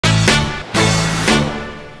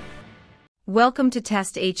Welcome to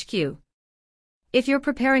TestHQ. If you're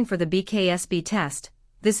preparing for the BKSB test,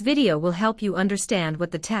 this video will help you understand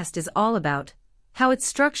what the test is all about, how it's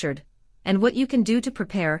structured, and what you can do to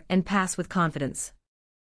prepare and pass with confidence.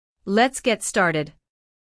 Let's get started.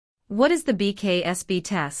 What is the BKSB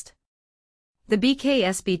test? The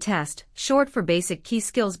BKSB test, short for Basic Key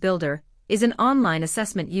Skills Builder, is an online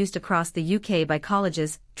assessment used across the UK by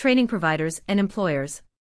colleges, training providers, and employers.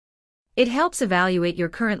 It helps evaluate your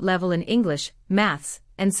current level in English, maths,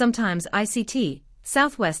 and sometimes ICT.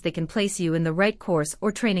 Southwest they can place you in the right course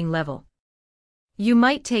or training level. You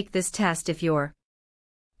might take this test if you're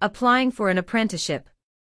applying for an apprenticeship,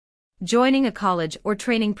 joining a college or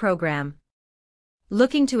training program,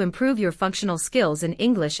 looking to improve your functional skills in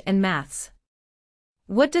English and maths.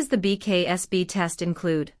 What does the BKSB test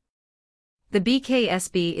include? The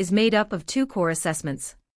BKSB is made up of two core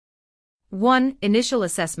assessments. 1. Initial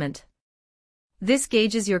assessment. This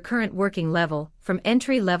gauges your current working level, from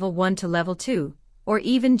entry level 1 to level 2, or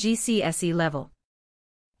even GCSE level.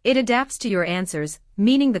 It adapts to your answers,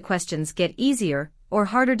 meaning the questions get easier or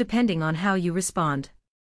harder depending on how you respond.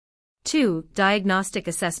 2. Diagnostic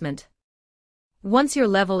assessment. Once your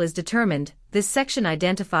level is determined, this section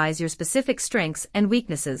identifies your specific strengths and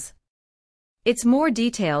weaknesses. It's more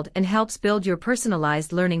detailed and helps build your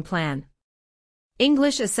personalized learning plan.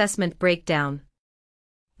 English assessment breakdown.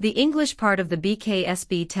 The English part of the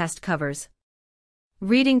BKSB test covers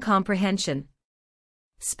reading comprehension,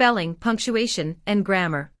 spelling, punctuation, and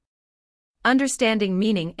grammar, understanding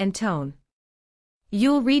meaning and tone.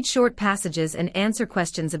 You'll read short passages and answer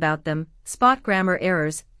questions about them, spot grammar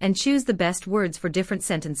errors, and choose the best words for different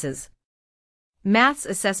sentences. Maths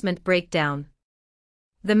assessment breakdown.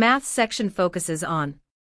 The maths section focuses on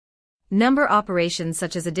number operations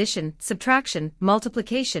such as addition, subtraction,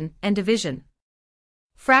 multiplication, and division,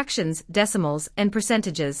 fractions, decimals, and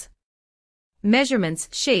percentages, measurements,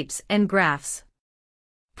 shapes, and graphs,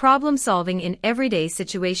 problem solving in everyday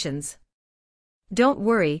situations. Don't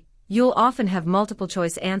worry, you'll often have multiple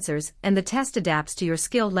choice answers and the test adapts to your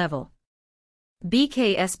skill level.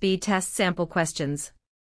 BKSB test sample questions.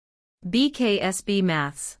 BKSB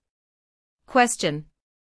maths. Question.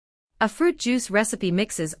 A fruit juice recipe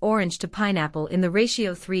mixes orange to pineapple in the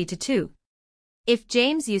ratio 3:2. If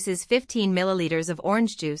James uses 15 milliliters of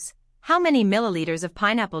orange juice, how many milliliters of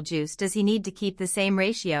pineapple juice does he need to keep the same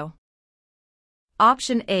ratio?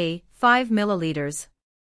 Option A, 5 milliliters.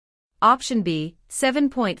 Option B,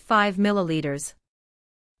 7.5 milliliters.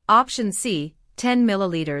 Option C, 10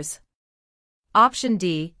 milliliters. Option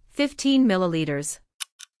D, 15 milliliters.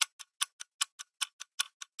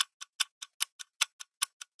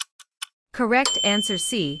 Correct answer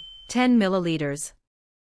C, 10 milliliters.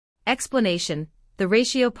 Explanation. The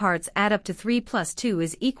ratio parts add up to 3 plus 2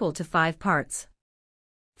 is equal to 5 parts.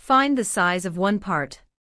 Find the size of one part.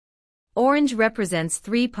 Orange represents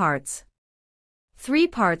 3 parts. 3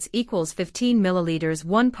 parts equals 15 milliliters,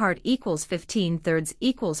 1 part equals 15 thirds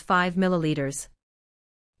equals 5 milliliters.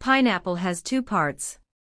 Pineapple has 2 parts.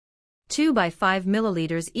 2 by 5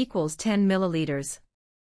 milliliters equals 10 milliliters.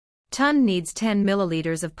 Ton needs 10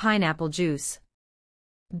 milliliters of pineapple juice.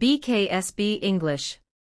 BKSB English.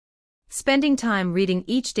 Spending time reading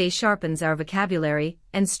each day sharpens our vocabulary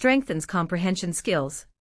and strengthens comprehension skills.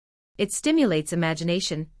 It stimulates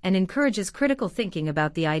imagination and encourages critical thinking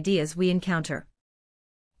about the ideas we encounter.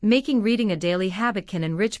 Making reading a daily habit can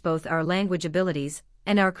enrich both our language abilities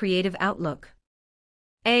and our creative outlook.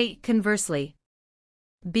 A. Conversely.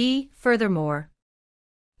 B. Furthermore.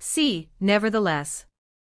 C. Nevertheless.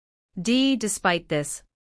 D. Despite this.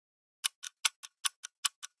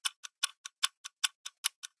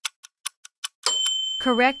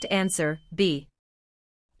 Correct answer, B.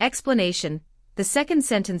 Explanation. The second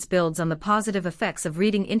sentence builds on the positive effects of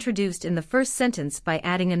reading introduced in the first sentence by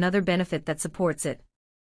adding another benefit that supports it.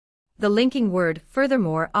 The linking word,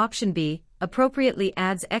 furthermore, option B, appropriately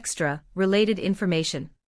adds extra, related information.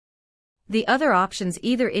 The other options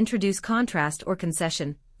either introduce contrast or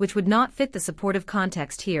concession, which would not fit the supportive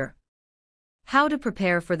context here. How to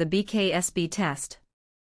prepare for the BKSB test.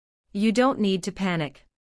 You don't need to panic.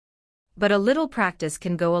 But a little practice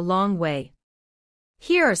can go a long way.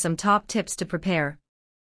 Here are some top tips to prepare.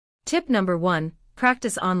 Tip number 1,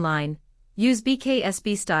 practice online. Use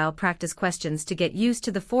BKSB-style practice questions to get used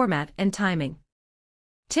to the format and timing.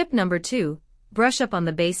 Tip number 2, brush up on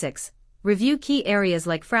the basics. Review key areas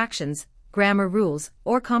like fractions, grammar rules,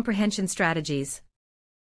 or comprehension strategies.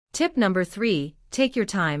 Tip number 3, take your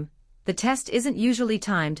time. The test isn't usually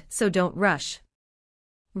timed, so don't rush.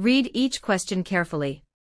 Read each question carefully.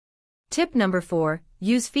 Tip number 4,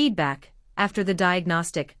 use feedback. After the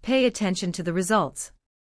diagnostic, pay attention to the results.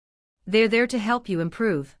 They're there to help you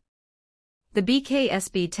improve. The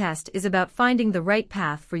BKSB test is about finding the right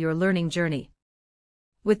path for your learning journey.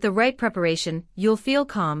 With the right preparation, you'll feel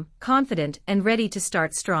calm, confident, and ready to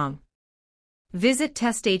start strong. Visit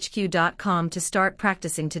TestHQ.com to start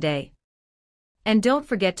practicing today. And don't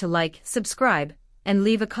forget to like, subscribe, and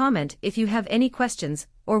leave a comment if you have any questions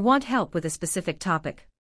or want help with a specific topic.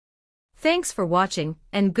 Thanks for watching,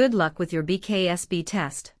 and good luck with your BKSB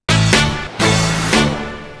test.